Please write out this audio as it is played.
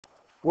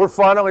We're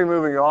finally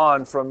moving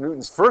on from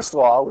Newton's first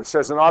law, which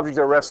says an object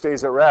at rest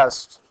stays at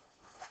rest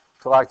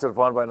until acted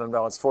upon by an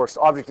unbalanced force. The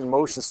object in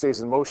motion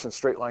stays in motion,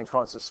 straight line,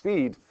 constant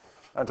speed,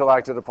 until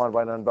acted upon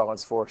by an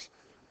unbalanced force.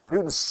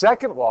 Newton's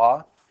second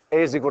law, A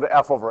is equal to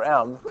F over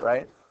M,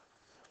 right?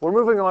 We're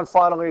moving on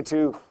finally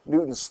to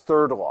Newton's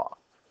third law.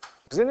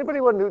 Does anybody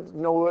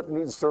know what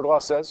Newton's third law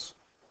says?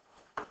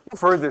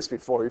 You've heard this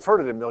before. You've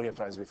heard it a million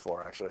times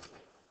before, actually.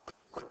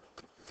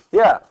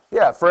 Yeah.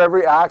 For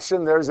every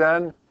action, there's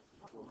an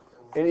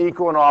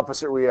equal and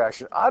opposite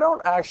reaction. I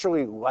don't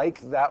actually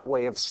like that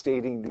way of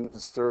stating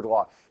Newton's third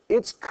law.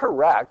 It's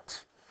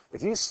correct.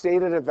 If you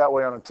stated it that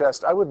way on a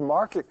test, I would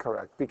mark it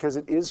correct because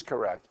it is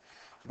correct.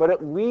 But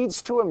it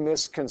leads to a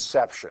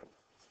misconception.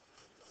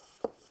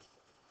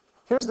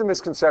 Here's the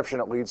misconception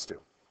it leads to.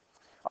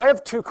 I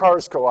have two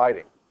cars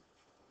colliding.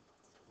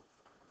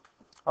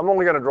 I'm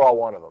only going to draw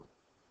one of them.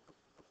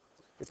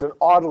 It's an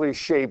oddly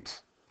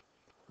shaped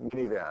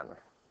minivan.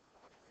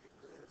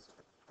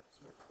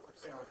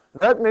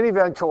 That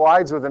minivan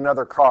collides with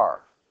another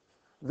car.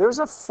 There's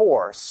a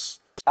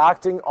force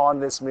acting on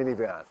this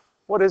minivan.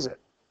 What is it?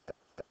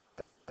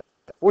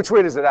 Which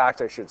way does it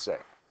act, I should say?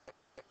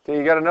 Okay,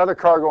 you got another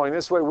car going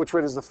this way. Which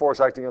way does the force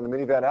acting on the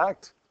minivan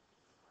act?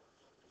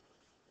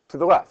 To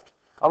the left.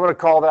 I'm going to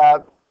call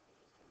that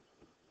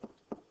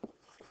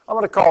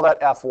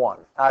F1,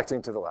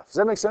 acting to the left. Does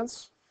that make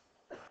sense?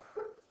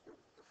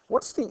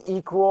 What's the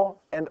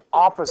equal and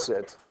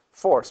opposite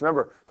force?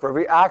 Remember, for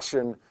every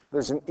action,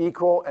 there's an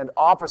equal and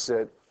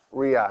opposite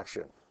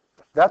reaction.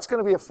 That's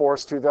going to be a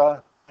force to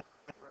the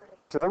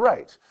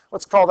right.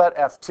 Let's call that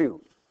F2.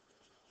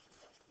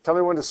 Tell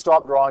me when to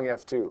stop drawing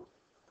F2.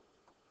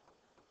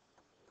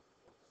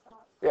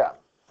 Yeah.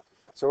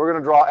 So we're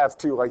going to draw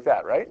F2 like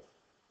that, right?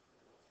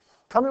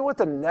 Tell me what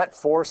the net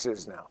force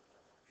is now.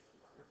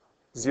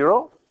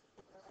 0?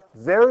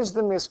 There's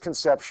the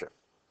misconception.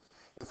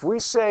 If we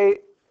say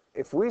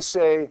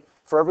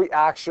for every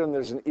action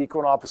there's an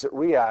equal and opposite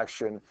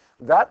reaction,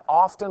 that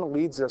often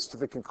leads us to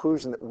the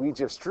conclusion that we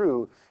just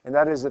drew, and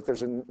that is that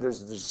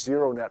there's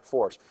zero net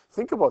force.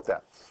 Think about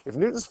that. If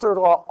Newton's third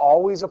law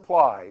always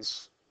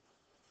applies,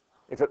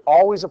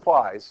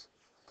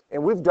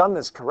 and we've done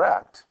this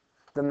correct,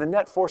 then the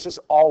net force is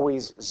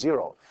always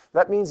 0.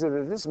 That means that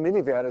if this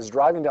minivan is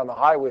driving down the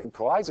highway and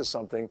collides with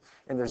something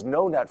and there's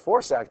no net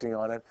force acting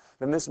on it,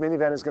 then this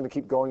minivan is going to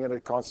keep going at a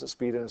constant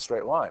speed in a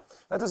straight line.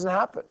 That doesn't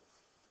happen.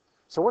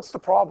 So what's the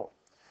problem?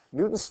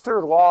 Newton's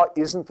third law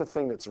isn't the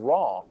thing that's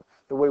wrong.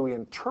 The way we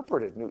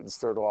interpreted Newton's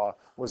third law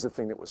was the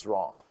thing that was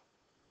wrong.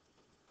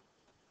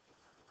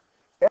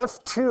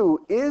 F2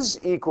 is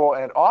equal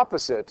and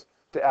opposite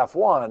to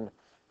F1,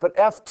 but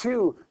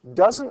F2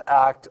 doesn't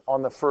act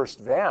on the first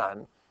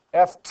van.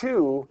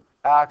 F2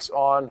 acts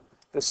on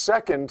the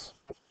second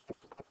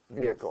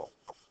vehicle.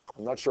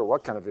 I'm not sure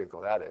what kind of vehicle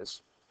that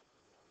is.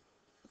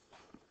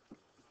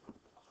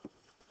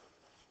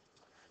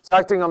 It's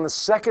acting on the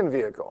second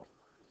vehicle.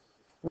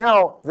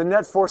 Now, the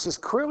net force is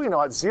clearly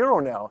not 0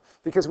 now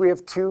because we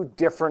have two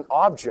different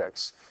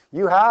objects.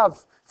 You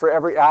have, for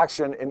every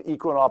action, an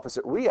equal and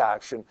opposite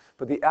reaction,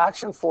 but the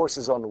action force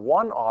is on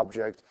one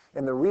object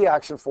and the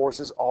reaction force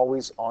is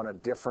always on a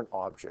different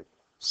object.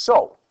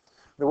 So,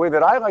 the way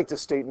that I like to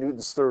state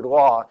Newton's third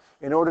law,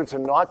 in order to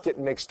not get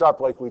mixed up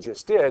like we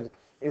just did,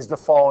 is the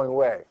following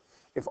way.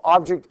 If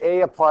object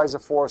A applies a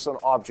force on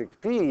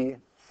object B,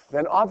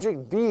 then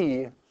object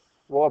B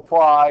will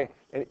apply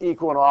an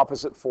equal and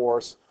opposite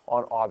force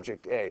on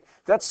object A.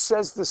 That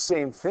says the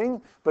same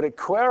thing, but it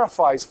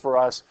clarifies for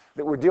us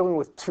that we're dealing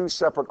with two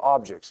separate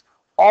objects,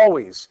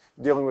 always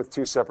dealing with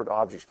two separate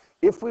objects.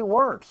 If we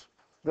weren't,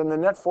 then the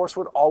net force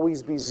would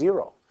always be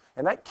 0.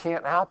 And that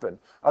can't happen.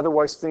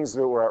 Otherwise, things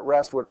that were at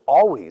rest would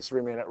always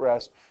remain at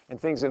rest, and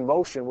things in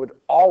motion would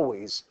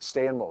always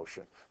stay in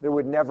motion. There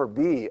would never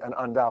be an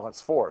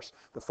unbalanced force.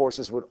 The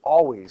forces would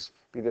always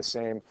be the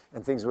same,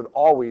 and things would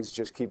always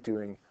just keep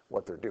doing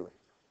what they're doing.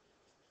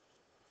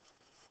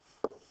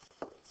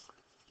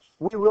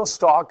 We will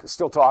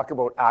still talk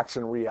about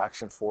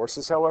action-reaction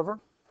forces, however.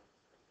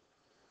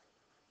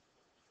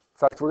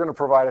 In fact, we're going to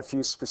provide a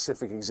few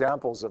specific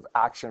examples of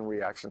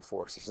action-reaction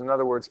forces. In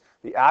other words,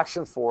 the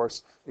action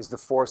force is the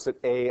force that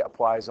A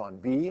applies on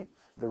B.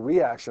 The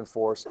reaction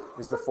force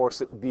is the force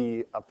that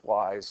B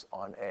applies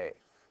on A.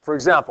 For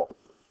example,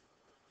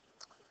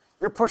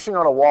 you're pushing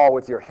on a wall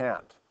with your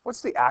hand. What's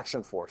the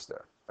action force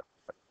there?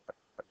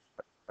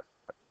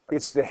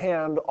 It's the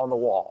hand on the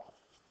wall.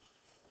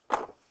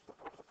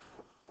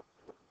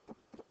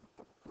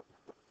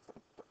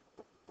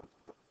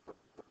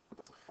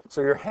 So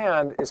your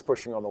hand is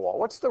pushing on the wall.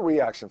 What's the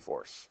reaction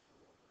force?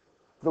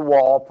 The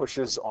wall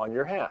pushes on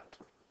your hand.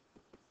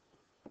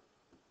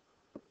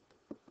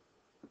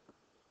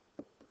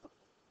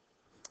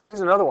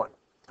 Here's another one.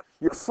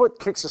 Your foot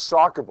kicks a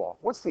soccer ball.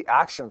 What's the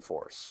action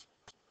force?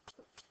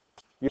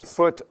 Your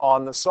foot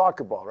on the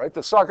soccer ball, right?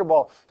 The soccer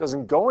ball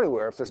doesn't go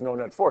anywhere if there's no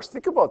net force.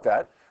 Think about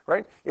that,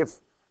 right? If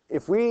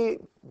if we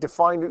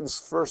define Newton's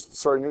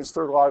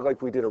third law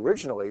like we did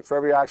originally, for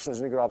every action there's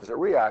an equal and opposite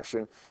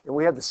reaction, and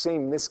we had the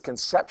same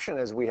misconception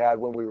as we had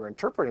when we were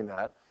interpreting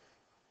that,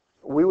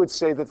 we would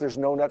say that there's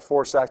no net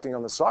force acting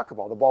on the soccer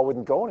ball. The ball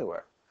wouldn't go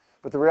anywhere.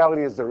 But the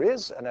reality is there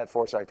is a net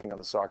force acting on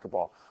the soccer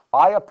ball.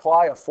 I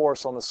apply a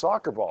force on the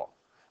soccer ball.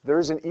 There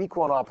is an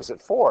equal and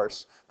opposite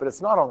force, but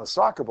it's not on the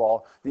soccer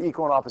ball. The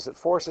equal and opposite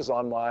force is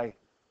on my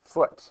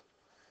foot.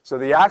 So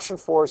the action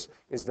force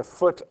is the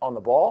foot on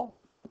the ball,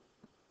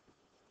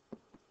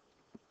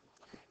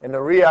 and the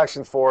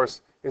reaction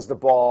force is the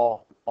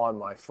ball on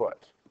my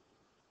foot.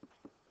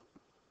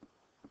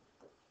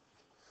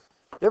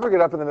 You ever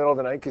get up in the middle of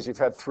the night because you've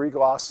had 3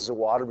 glasses of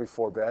water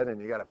before bed and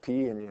you got to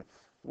pee and you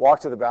walk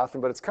to the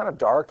bathroom, but it's kind of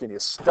dark and you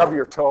stub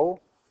your toe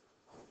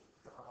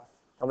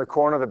on the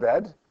corner of the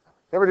bed?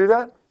 You ever do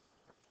that?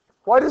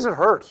 Why does it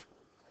hurt?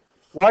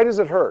 Why does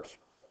it hurt?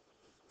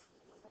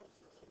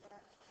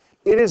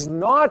 It is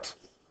not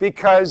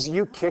because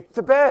you kicked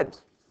the bed.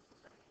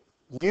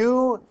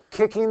 You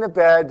kicking the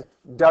bed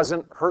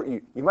doesn't hurt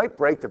you. You might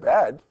break the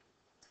bed.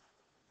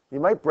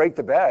 You might break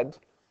the bed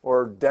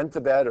or dent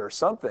the bed or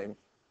something,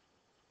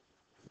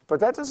 but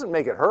that doesn't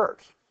make it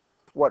hurt.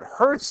 What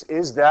hurts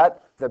is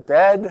that the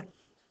bed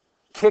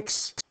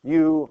kicks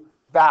you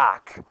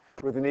back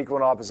with an equal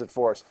and opposite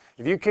force.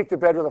 If you kick the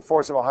bed with a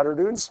force of 100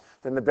 newtons,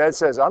 then the bed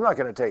says, I'm not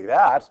going to take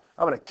that.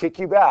 I'm going to kick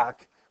you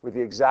back with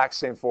the exact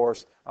same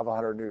force of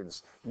 100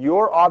 newtons.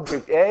 Your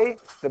object A,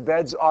 the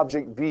bed's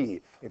object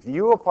B. If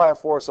you apply a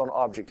force on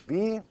object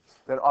B,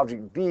 then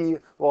object B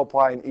will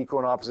apply an equal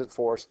and opposite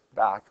force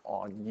back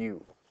on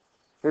you.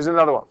 Here's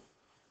another one.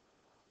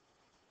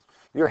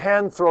 Your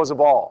hand throws a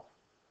ball.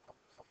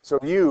 So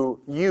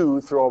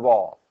you throw a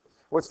ball.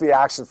 What's the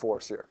action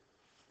force here?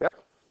 Yeah?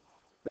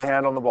 The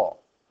hand on the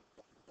ball.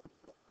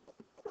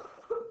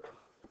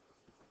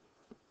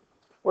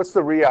 What's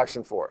the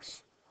reaction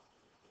force?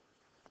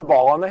 The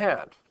ball on the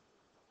hand.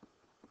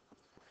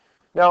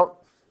 Now,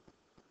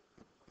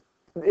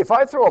 if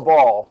I throw a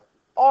ball,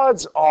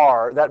 odds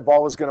are that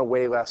ball is going to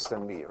weigh less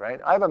than me, right?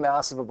 I have a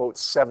mass of about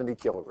 70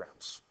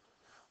 kilograms.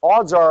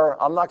 Odds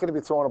are I'm not going to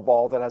be throwing a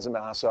ball that has a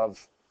mass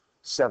of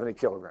 70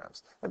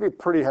 kilograms. That'd be a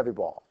pretty heavy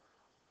ball.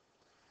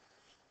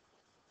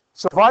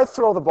 So if I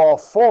throw the ball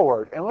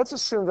forward, and let's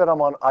assume that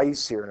I'm on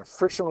ice here in a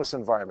frictionless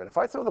environment. If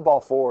I throw the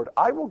ball forward,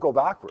 I will go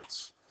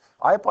backwards.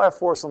 I apply a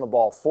force on the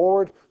ball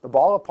forward. The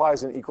ball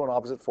applies an equal and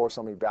opposite force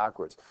on me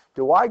backwards.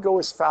 Do I go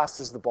as fast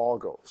as the ball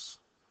goes?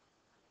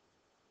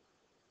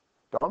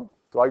 Dom?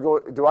 Do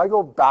I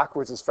go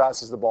backwards as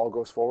fast as the ball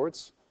goes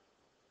forwards?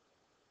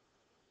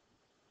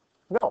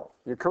 No,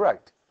 you're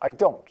correct. I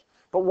don't.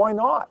 But why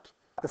not?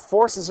 The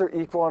forces are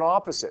equal and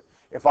opposite.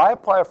 If I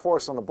apply a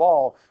force on the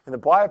ball and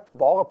the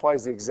ball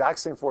applies the exact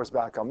same force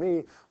back on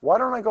me, why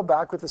don't I go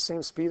back with the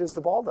same speed as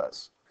the ball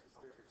does?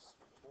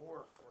 There's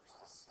more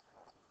forces.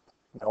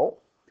 No,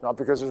 not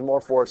because there's more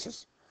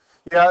forces.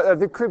 Yeah,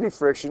 there could be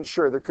friction.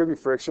 Sure, there could be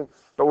friction.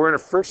 But we're in a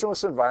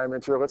frictionless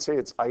environment here. Let's say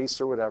it's ice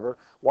or whatever.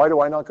 Why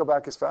do I not go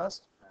back as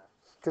fast?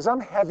 Because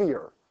I'm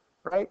heavier,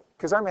 right?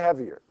 Because I'm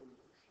heavier.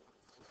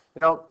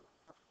 Now,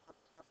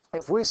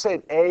 if we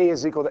said A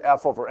is equal to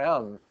F over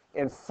M,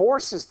 and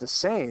force is the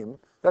same,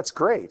 that's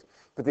great.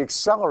 But the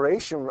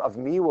acceleration of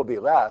me will be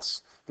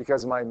less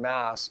because my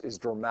mass is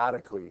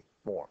dramatically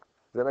more.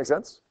 Does that make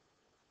sense?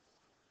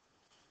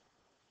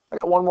 I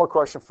got one more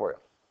question for you.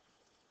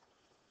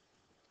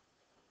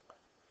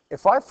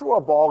 If I throw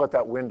a ball at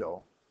that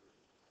window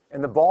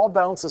and the ball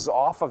bounces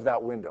off of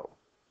that window,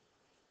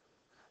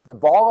 the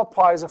ball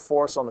applies a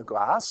force on the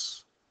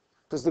glass.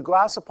 Does the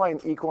glass apply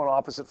an equal and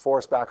opposite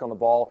force back on the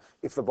ball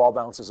if the ball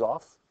bounces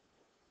off?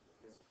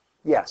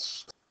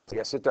 Yes.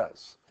 Yes, it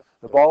does.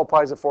 The ball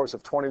applies a force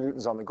of 20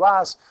 newtons on the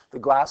glass. The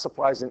glass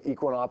applies an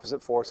equal and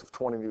opposite force of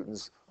 20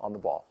 newtons on the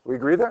ball. We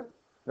agree there?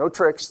 No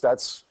tricks. I'm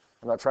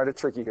not trying to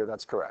trick you here.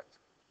 That's correct.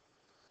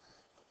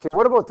 Okay,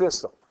 what about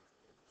this, though?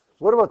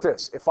 What about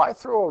this? If I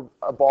throw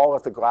a ball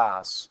at the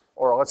glass,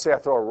 or let's say I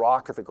throw a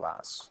rock at the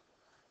glass,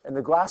 and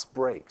the glass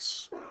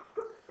breaks,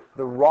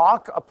 the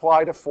rock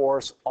applied a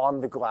force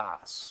on the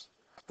glass.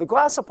 The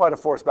glass applied a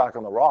force back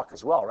on the rock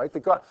as well, right?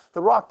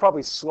 The rock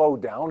probably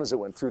slowed down as it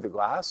went through the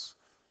glass.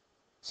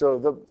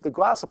 So the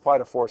glass applied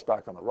a force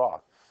back on the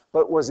rock.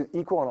 But was it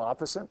equal and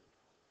opposite?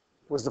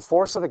 Was the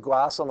force of the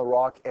glass on the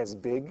rock as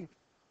big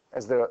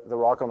as the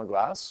rock on the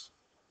glass?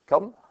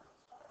 Kelton?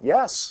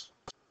 Yes.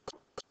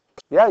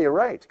 Yeah, you're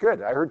right.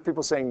 Good. I heard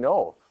people saying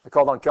no. I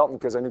called on Kelton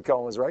because I knew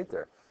Kelton was right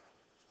there.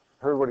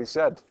 Heard what he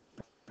said.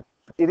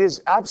 It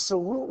is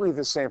absolutely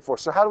the same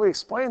force. So how do we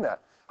explain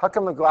that? How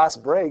come the glass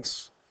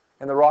breaks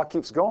and the rock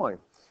keeps going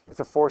if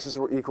the forces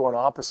were equal and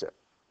opposite?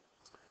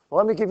 Well,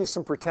 let me give you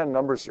some pretend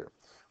numbers here.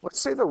 Let's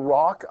say the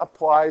rock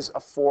applies a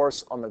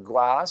force on the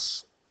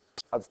glass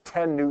of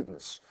 10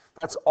 newtons.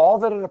 That's all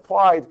that it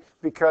applied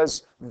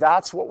because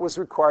that's what was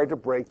required to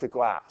break the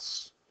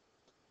glass.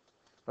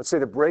 Let's say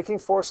the breaking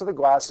force of the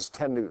glass is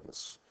 10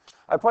 newtons.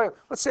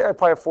 Let's say I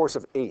apply a force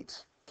of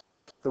 8.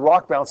 The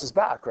rock bounces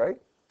back, right?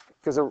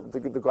 Because the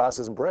glass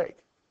doesn't break.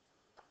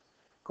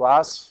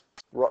 Glass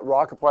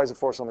Rock applies a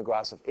force on the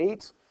glass of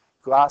 8.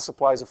 Glass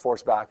applies a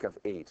force back of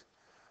 8.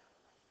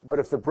 But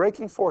if the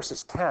braking force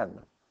is 10,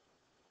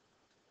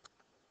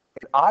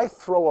 and I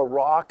throw a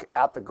rock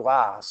at the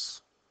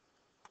glass,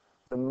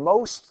 the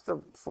most the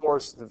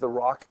force that the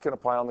rock can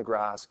apply on the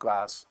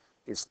glass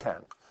is 10.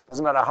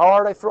 Doesn't matter how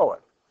hard I throw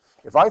it.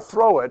 If I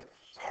throw it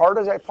as hard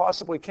as I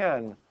possibly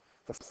can,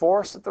 the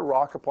force that the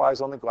rock applies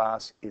on the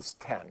glass is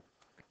 10,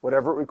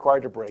 whatever it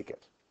required to break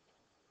it.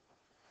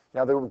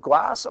 Now, the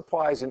glass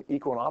applies an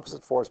equal and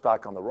opposite force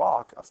back on the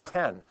rock of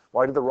 10.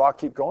 Why did the rock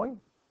keep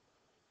going?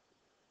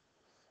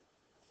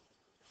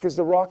 Because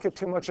the rock had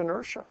too much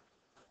inertia,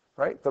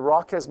 right? The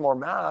rock has more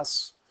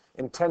mass,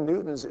 and 10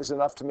 newtons is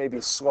enough to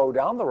maybe slow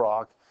down the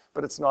rock,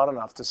 but it's not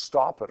enough to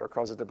stop it or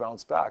cause it to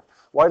bounce back.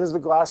 Why does the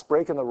glass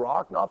break and the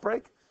rock not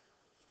break?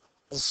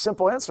 There's a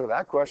simple answer to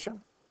that question.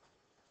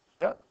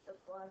 Yeah? The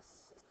glass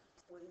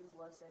weighs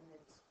less and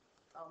it's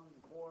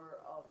more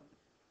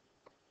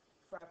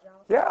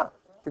fragile? Yeah.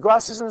 The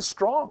glass isn't as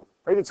strong,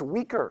 right? It's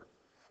weaker.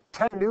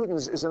 10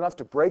 newtons is enough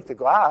to break the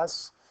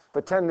glass,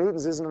 but 10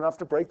 newtons isn't enough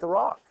to break the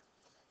rock.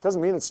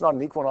 Doesn't mean it's not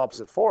an equal and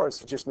opposite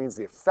force. It just means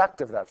the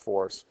effect of that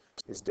force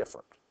is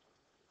different.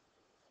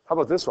 How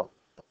about this one?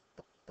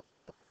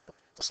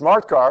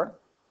 Smart car.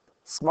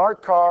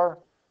 Smart car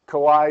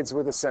collides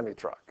with a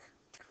semi-truck.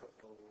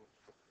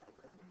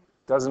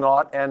 Does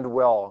not end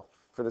well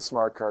for the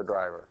smart car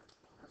driver.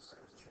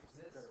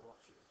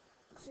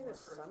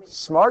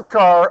 Smart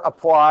car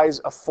applies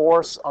a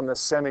force on the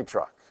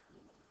semi-truck.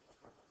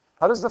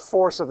 How does the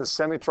force of the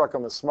semi-truck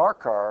on the smart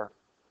car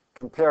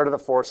compare to the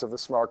force of the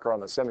smart car on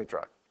the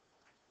semi-truck?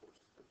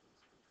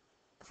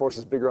 The force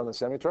is bigger on the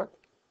semi-truck,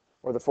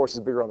 or the force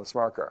is bigger on the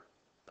smart car?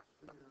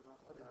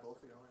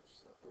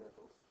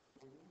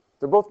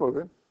 They're both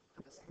moving.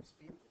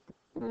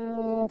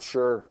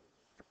 Sure.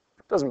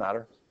 Doesn't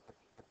matter.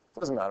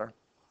 Doesn't matter.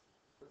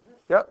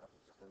 Yep.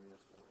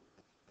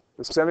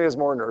 The semi has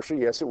more inertia.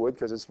 Yes, it would,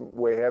 because it's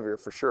way heavier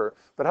for sure.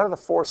 But how do the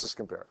forces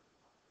compare?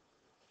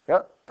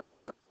 Yep.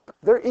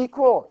 They're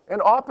equal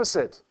and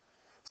opposite.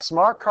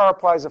 Smart car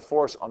applies a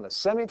force on the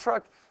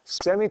semi-truck.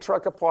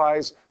 Semi-truck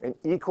applies an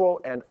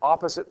equal and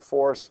opposite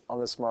force on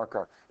the smart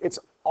car. It's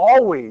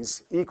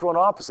always equal and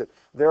opposite.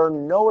 There are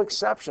no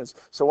exceptions.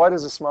 So why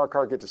does the smart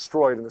car get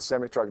destroyed and the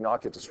semi-truck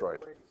not get destroyed?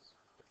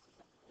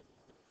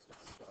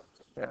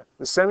 Yeah.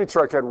 The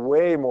semi-truck had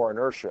way more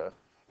inertia,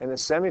 and the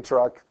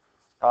semi-truck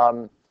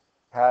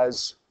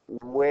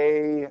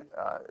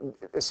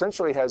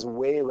essentially has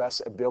way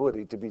less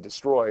ability to be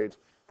destroyed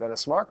than a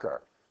smart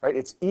car. Right?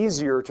 It's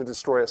easier to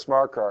destroy a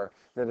smart car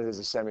than it is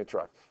a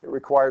semi-truck. It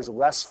requires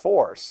less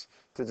force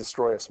to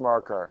destroy a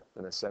smart car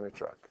than a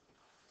semi-truck.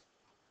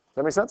 Does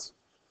that make sense?